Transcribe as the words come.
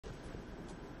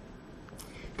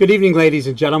Good evening, ladies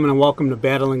and gentlemen, and welcome to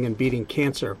Battling and Beating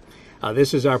Cancer.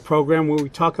 This is our program where we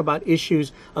talk about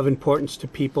issues of importance to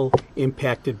people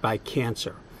impacted by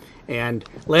cancer. And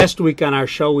last week on our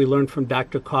show, we learned from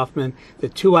Dr. Kaufman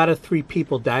that 2 out of 3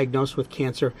 people diagnosed with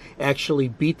cancer actually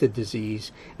beat the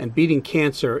disease, and beating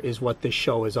cancer is what this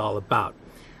show is all about.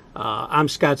 I'm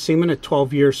Scott Seaman, a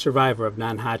 12-year survivor of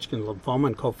non-Hodgkin lymphoma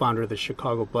and co-founder of the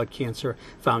Chicago Blood Cancer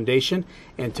Foundation.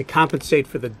 And to compensate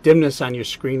for the dimness on your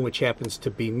screen, which happens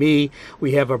to be me,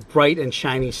 we have a bright and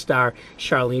shiny star,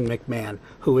 Charlene McMann,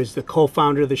 who is the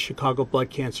co-founder of the Chicago Blood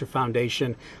Cancer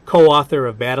Foundation, co-author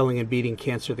of Battling and Beating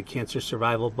Cancer, the Cancer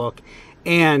Survival Book,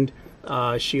 and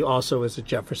she also is a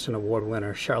Jefferson Award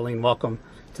winner. Charlene, welcome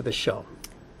to the show.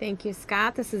 Thank you,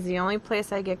 Scott. This is the only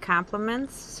place I get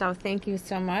compliments, so thank you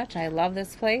so much. I love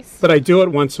this place. But I do it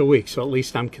once a week, so at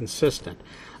least I'm consistent.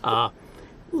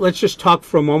 Let's just talk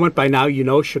for a moment. By now, you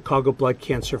know Chicago Blood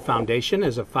Cancer Foundation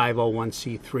is a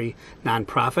 501c3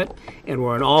 nonprofit, and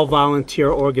we're an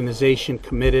all-volunteer organization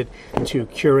committed to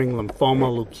curing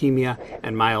lymphoma, leukemia,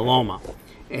 and myeloma.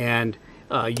 And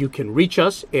you can reach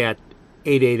us at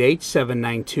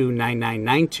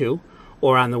 888-792-9992,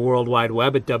 or on the World Wide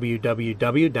Web at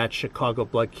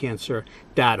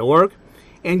www.chicagobloodcancer.org.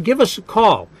 And give us a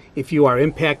call if you are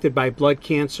impacted by blood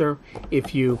cancer,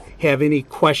 if you have any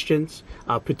questions,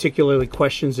 particularly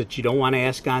questions that you don't want to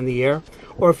ask on the air,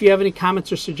 or if you have any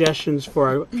comments or suggestions for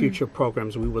our future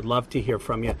programs. We would love to hear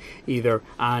from you, either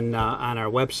on our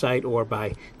website or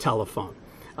by telephone.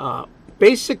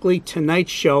 Basically, tonight's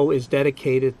show is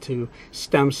dedicated to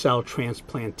stem cell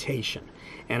transplantation.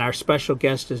 And our special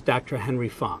guest is Dr. Henry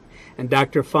Fung. And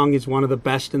Dr. Fung is one of the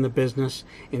best in the business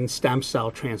in stem cell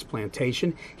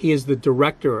transplantation. He is the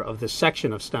director of the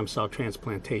section of stem cell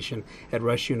transplantation at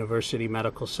Rush University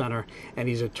Medical Center, and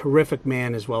he's a terrific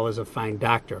man as well as a fine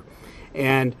doctor.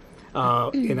 And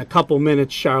in a couple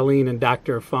minutes, Charlene and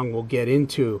Dr. Fung will get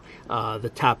into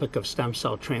the topic of stem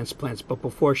cell transplants. But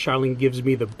before Charlene gives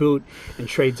me the boot and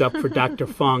trades up for Dr.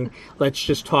 Fung, let's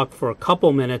just talk for a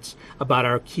couple minutes about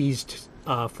our keys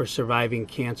for surviving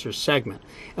cancer segment.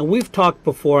 And we've talked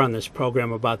before on this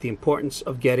program about the importance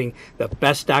of getting the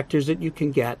best doctors that you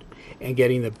can get and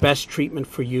getting the best treatment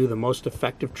for you, the most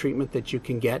effective treatment that you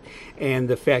can get, and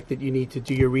the fact that you need to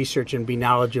do your research and be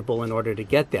knowledgeable in order to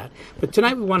get that. But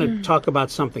tonight we want to talk about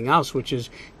something else, which is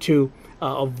to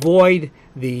avoid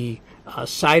the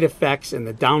side effects and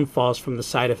the downfalls from the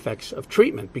side effects of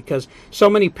treatment, because so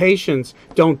many patients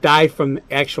don't die from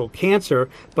actual cancer,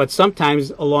 but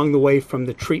sometimes along the way from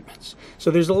the treatments. So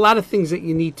there's a lot of things that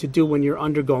you need to do when you're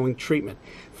undergoing treatment.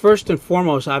 First and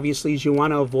foremost, obviously, is you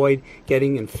want to avoid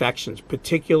getting infections,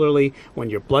 particularly when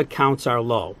your blood counts are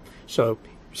low. So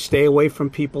stay away from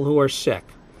people who are sick.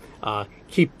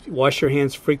 Wash your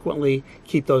hands frequently.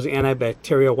 Keep those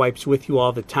antibacterial wipes with you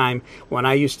all the time. When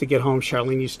I used to get home,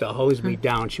 Charlene used to hose me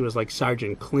down. She was like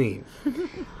Sergeant Clean.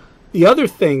 The other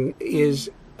thing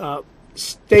is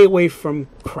stay away from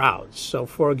crowds. So,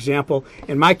 for example,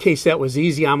 in my case, that was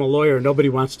easy. I'm a lawyer. Nobody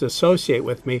wants to associate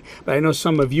with me. But I know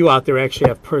some of you out there actually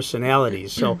have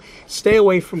personalities. So stay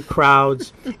away from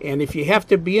crowds. And if you have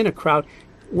to be in a crowd,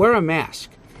 wear a mask.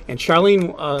 And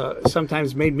Charlene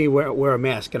sometimes made me wear a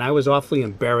mask, and I was awfully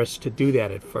embarrassed to do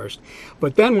that at first.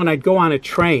 But then when I'd go on a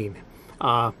train,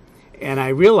 and I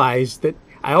realized that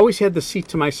I always had the seat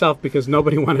to myself because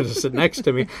nobody wanted to sit next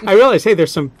to me, I realized, hey,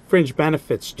 there's some fringe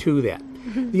benefits to that.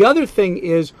 The other thing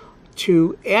is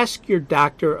to ask your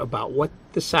doctor about what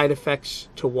the side effects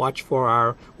to watch for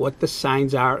are, what the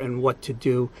signs are, and what to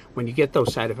do when you get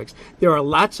those side effects. There are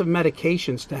lots of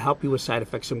medications to help you with side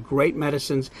effects, some great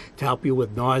medicines to help you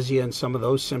with nausea and some of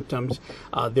those symptoms.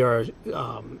 There are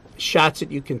shots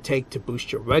that you can take to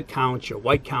boost your red counts, your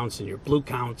white counts, and your blue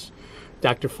counts.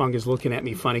 Dr. Fung is looking at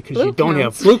me funny because you don't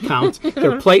have blue counts,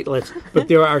 they're platelets, but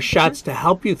there are shots to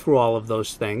help you through all of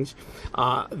those things.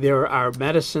 There are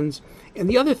medicines. And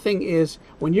the other thing is,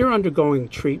 when you're undergoing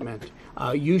treatment,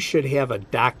 you should have a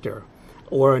doctor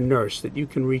or a nurse that you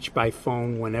can reach by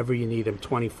phone whenever you need them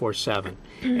 24/7.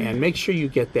 And make sure you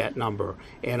get that number.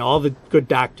 And all the good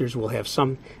doctors will have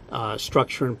some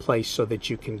structure in place so that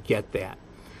you can get that.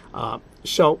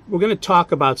 So we're going to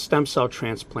talk about stem cell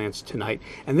transplants tonight,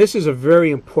 and this is a very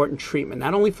important treatment,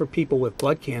 not only for people with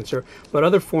blood cancer, but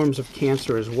other forms of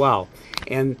cancer as well.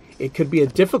 And it could be a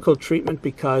difficult treatment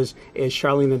because, as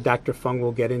Charlene and Dr. Fung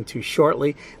will get into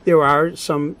shortly, there are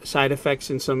some side effects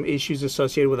and some issues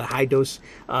associated with a high-dose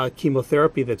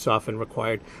chemotherapy that's often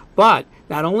required. But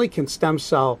not only can stem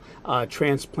cell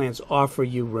transplants offer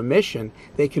you remission,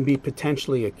 they can be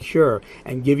potentially a cure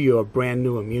and give you a brand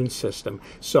new immune system.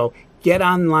 So get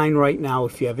online right now.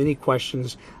 If you have any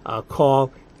questions,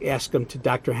 call ask them to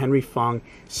Dr. Henry Fung.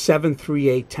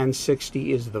 738-1060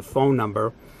 is the phone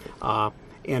number.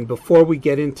 And before we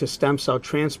get into stem cell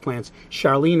transplants,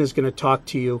 Charlene is going to talk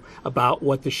to you about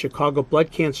what the Chicago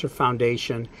Blood Cancer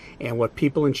Foundation and what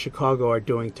people in Chicago are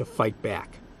doing to fight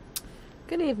back.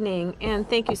 Good evening, and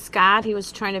thank you, Scott. He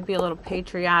was trying to be a little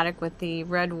patriotic with the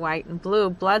red, white, and blue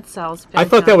blood cells. I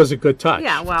thought that was a good touch.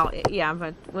 Yeah, well, yeah,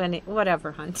 but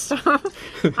whatever, hon. So,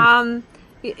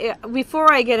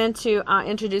 before I get into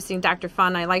introducing Dr.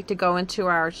 Fung, I'd like to go into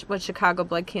what Chicago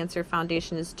Blood Cancer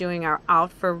Foundation is doing, our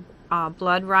Out for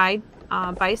Blood ride,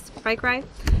 bike ride.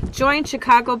 Join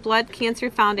Chicago Blood Cancer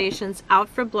Foundation's Out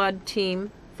for Blood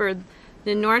team for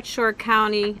the North Shore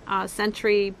County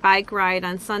Century Bike Ride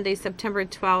on Sunday, September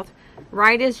 12th.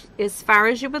 Ride as far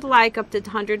as you would like, up to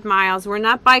 100 miles. We're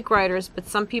not bike riders, but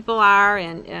some people are,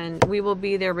 and we will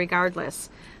be there regardless.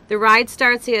 The ride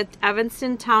starts at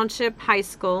Evanston Township High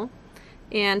School,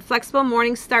 and flexible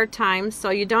morning start times, so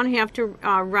you don't have to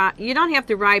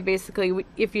ride. Basically,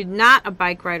 if you're not a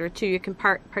bike rider too, you can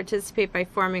participate by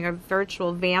forming a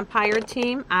virtual vampire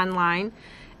team online.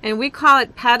 And we call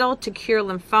it Pedal to Cure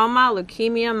Lymphoma,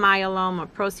 Leukemia,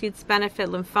 Myeloma. Proceeds benefit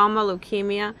lymphoma,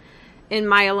 leukemia, and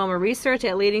myeloma research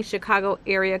at leading Chicago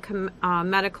area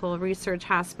medical research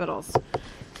hospitals.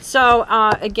 So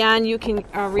again, you can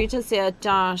reach us at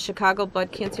Chicago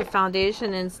Blood Cancer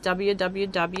Foundation, and it's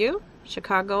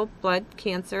www.Chicago Blood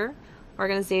Cancer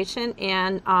Organization.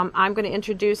 And I'm going to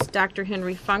introduce Dr.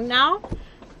 Henry Fung now.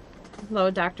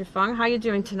 Hello, Dr. Fung. How are you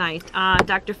doing tonight?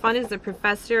 Dr. Fung is a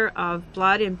professor of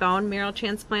blood and bone marrow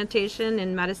transplantation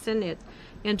in medicine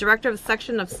and director of a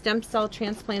section of stem cell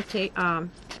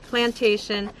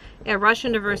transplantation at Rush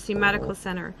University Medical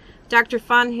Center. Dr.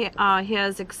 Fung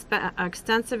has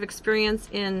extensive experience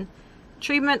in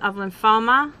treatment of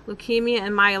lymphoma, leukemia,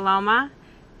 and myeloma,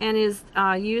 and his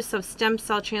use of stem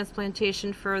cell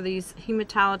transplantation for these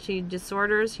hematology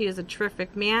disorders. He is a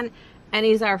terrific man, and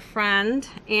he's our friend.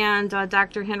 And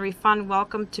Dr. Henry Fung,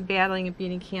 welcome to Battling and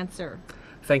Beating Cancer.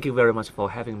 Thank you very much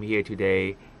for having me here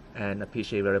today, and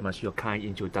appreciate very much your kind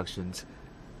introductions.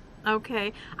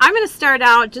 Okay, I'm going to start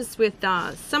out just with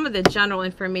some of the general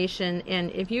information, and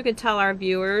if you could tell our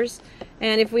viewers,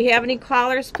 and if we have any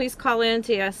callers, please call in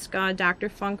to ask Dr.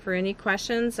 Fung for any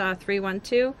questions,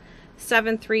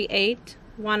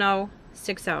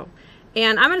 312-738-1060.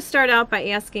 And I'm going to start out by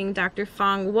asking Dr.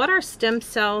 Fung, what are stem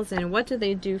cells and what do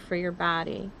they do for your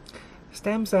body?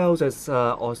 Stem cells is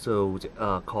also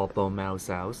called bone marrow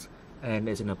cells, and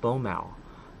is in a bone marrow.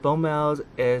 Bone marrow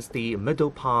is the middle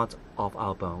part of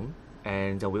our bone,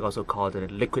 and we also call it the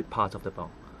liquid part of the bone.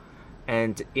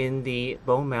 And in the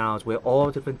bone marrow, we're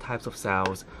all different types of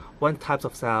cells. One type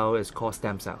of cell is called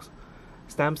stem cells.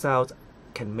 Stem cells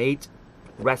can make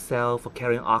red cell for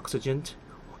carrying oxygen,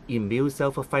 immune cell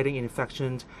for fighting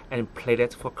infections, and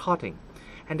platelets for clotting.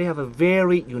 And they have a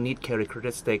very unique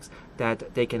characteristics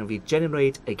that they can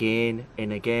regenerate again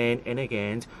and again and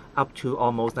again up to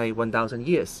almost like 1,000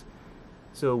 years.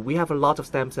 So we have a lot of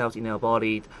stem cells in our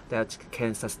body that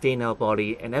can sustain our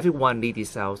body, and everyone needs these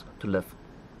cells to live.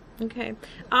 Okay.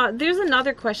 There's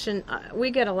another question we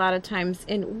get a lot of times,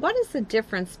 and what is the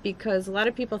difference? Because a lot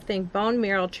of people think bone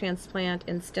marrow transplant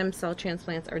and stem cell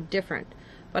transplants are different.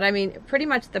 But I mean, pretty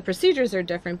much the procedures are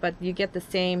different, but you get the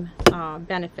same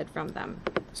benefit from them.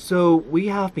 So we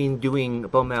have been doing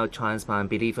bone marrow transplant,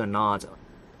 believe it or not,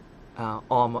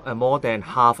 more than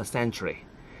half a century.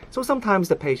 So sometimes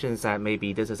the patients that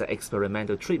maybe this is an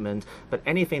experimental treatment, but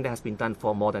anything that has been done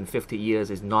for more than 50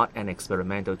 years is not an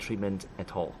experimental treatment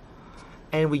at all.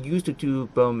 And we used to do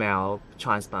bone marrow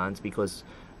transplants because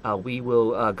we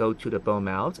will go to the bone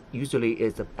marrow. Usually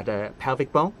it's at the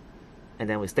pelvic bone, and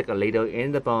then we stick a needle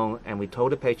in the bone, and we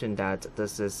told the patient that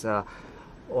this is a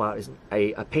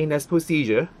painless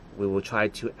procedure. We will try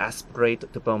to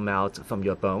aspirate the bone marrow from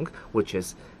your bone, which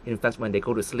is, in fact, when they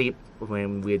go to sleep,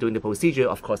 when we're doing the procedure,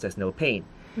 of course, there's no pain.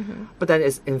 Mm-hmm. But then,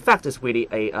 in fact, it's really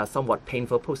a somewhat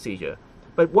painful procedure.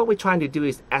 But what we're trying to do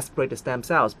is aspirate the stem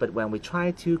cells. But when we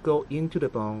try to go into the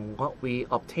bone, what we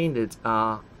obtained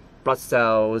are blood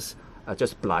cells,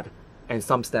 just blood, and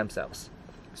some stem cells.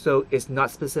 So it's not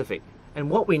specific. And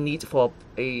what we need for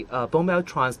a bone marrow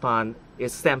transplant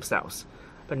is stem cells.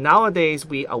 But nowadays,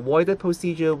 we avoid the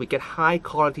procedure. We get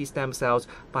high-quality stem cells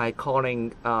by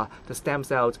calling the stem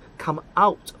cells come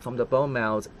out from the bone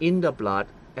marrow in the blood,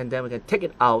 and then we can take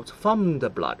it out from the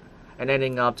blood. And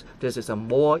ending up, this is a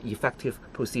more effective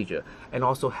procedure, and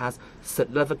also has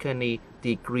significantly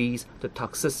decreased the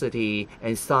toxicity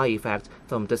and side effects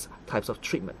from this types of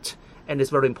treatment. And it's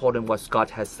very important what Scott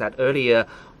has said earlier.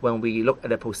 When we look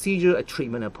at a procedure, a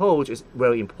treatment approach, it's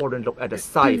very important to look at the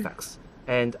side effects.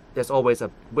 and there's always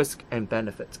a risk and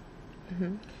benefit.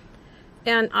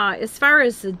 And as far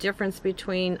as the difference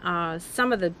between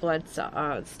some of the blood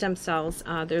stem cells,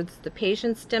 there's the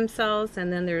patient stem cells,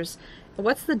 and then there's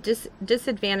what's the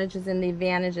disadvantages and the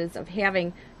advantages of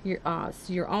having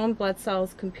your own blood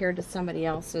cells compared to somebody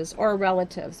else's or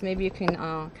relatives? Maybe you can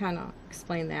kind of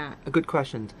explain that. A good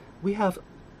question. We have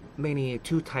mainly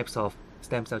two types of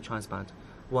stem cell transplant.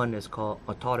 One is called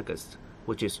autologous,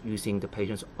 which is using the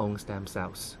patient's own stem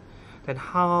cells. Then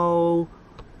how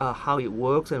it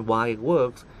works and why it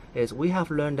works is we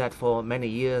have learned that for many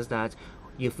years that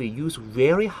if we use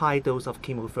very high dose of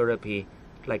chemotherapy,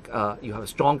 like you have a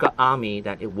stronger army,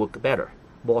 that it works better,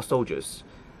 more soldiers.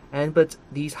 But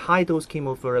these high dose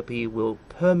chemotherapy will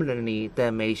permanently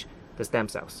damage the stem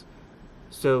cells.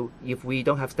 So if we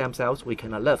don't have stem cells, we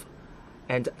cannot live.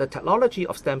 And the technology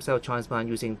of stem cell transplant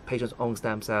using patient's own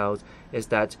stem cells is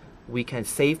that we can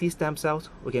save these stem cells,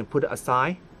 we can put it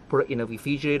aside, put it in a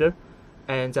refrigerator,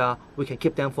 and we can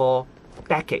keep them for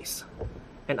decades.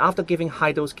 And after giving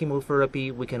high dose chemotherapy,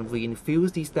 we can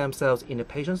reinfuse these stem cells in the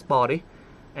patient's body,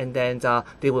 and then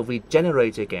they will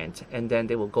regenerate again, and then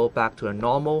they will go back to a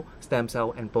normal stem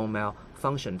cell and bone marrow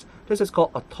function. This is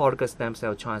called autologous stem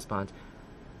cell transplant.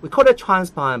 We call it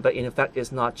transplant, but in fact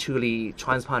it's not truly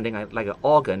transplanting like an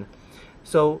organ.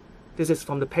 So this is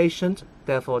from the patient,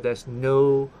 therefore there's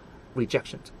no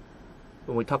rejection.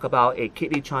 When we talk about a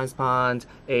kidney transplant,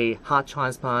 a heart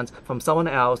transplant from someone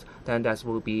else, then that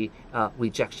will be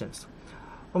rejections.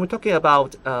 When we're talking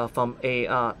about from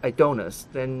a donors,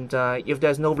 then if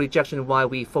there's no rejection, why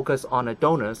we focus on a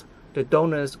donors? The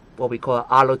donors, what we call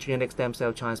allogeneic stem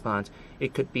cell transplant,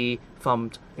 it could be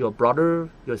from your brother,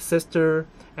 your sister,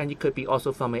 and it could be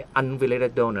also from an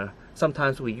unrelated donor.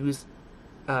 Sometimes we use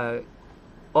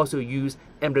also use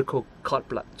umbilical cord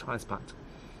blood transplant.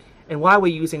 And why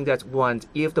we're using that one,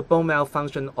 if the bone marrow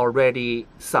function already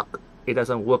suck, it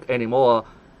doesn't work anymore,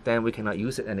 then we cannot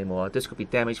use it anymore. This could be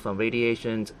damage from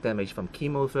radiation, damage from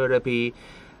chemotherapy.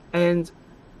 And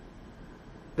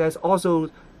there's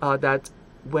also that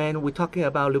when we're talking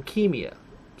about leukemia,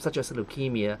 such as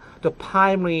leukemia, the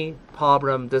primary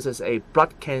problem, this is a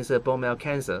blood cancer, bone marrow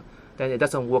cancer, then it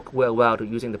doesn't work well to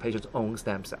using the patient's own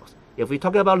stem cells. If we're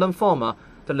talking about lymphoma,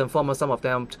 the lymphoma, some of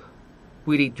them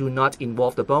really do not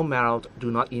involve the bone marrow,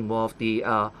 do not involve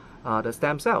the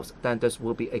stem cells, then this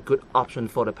will be a good option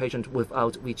for the patient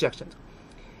without rejection.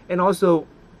 And also,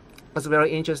 it's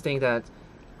very interesting that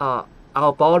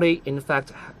our body, in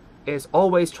fact, is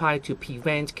always trying to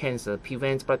prevent cancer,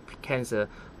 prevent blood cancer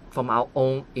from our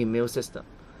own immune system.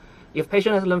 If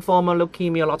patient has lymphoma,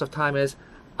 leukemia, a lot of time is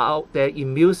their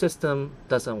immune system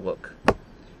doesn't work.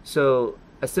 So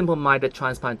a simple-minded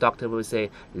transplant doctor will say,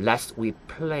 let's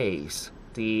replace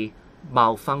the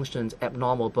malfunctioned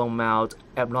abnormal bone marrow,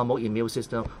 abnormal immune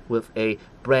system with a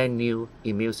brand new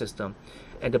immune system.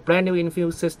 And the brand new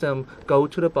immune system go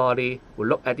to the body, will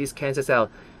look at these cancer cells,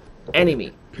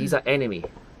 enemy, these are enemy,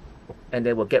 and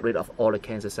they will get rid of all the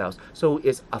cancer cells. So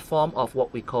it's a form of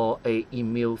what we call a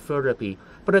immunotherapy.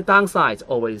 But the downside is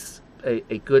always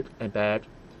a good and bad.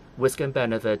 Risk and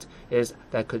benefit is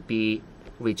there could be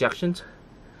rejection,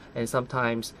 and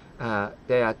sometimes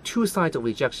there are two sides of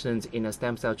rejections in a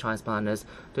stem cell transplant. Is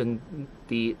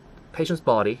the patient's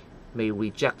body may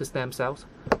reject the stem cells,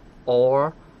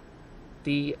 or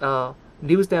the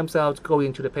new stem cells go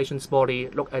into the patient's body,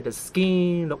 look at the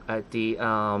skin, look at the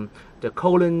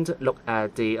colon, look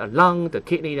at the lung, the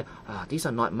kidney. These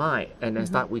are not mine, and then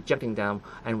start rejecting them,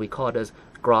 and we call this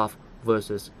graft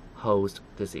versus host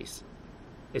disease.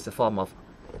 It's a form of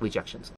rejections.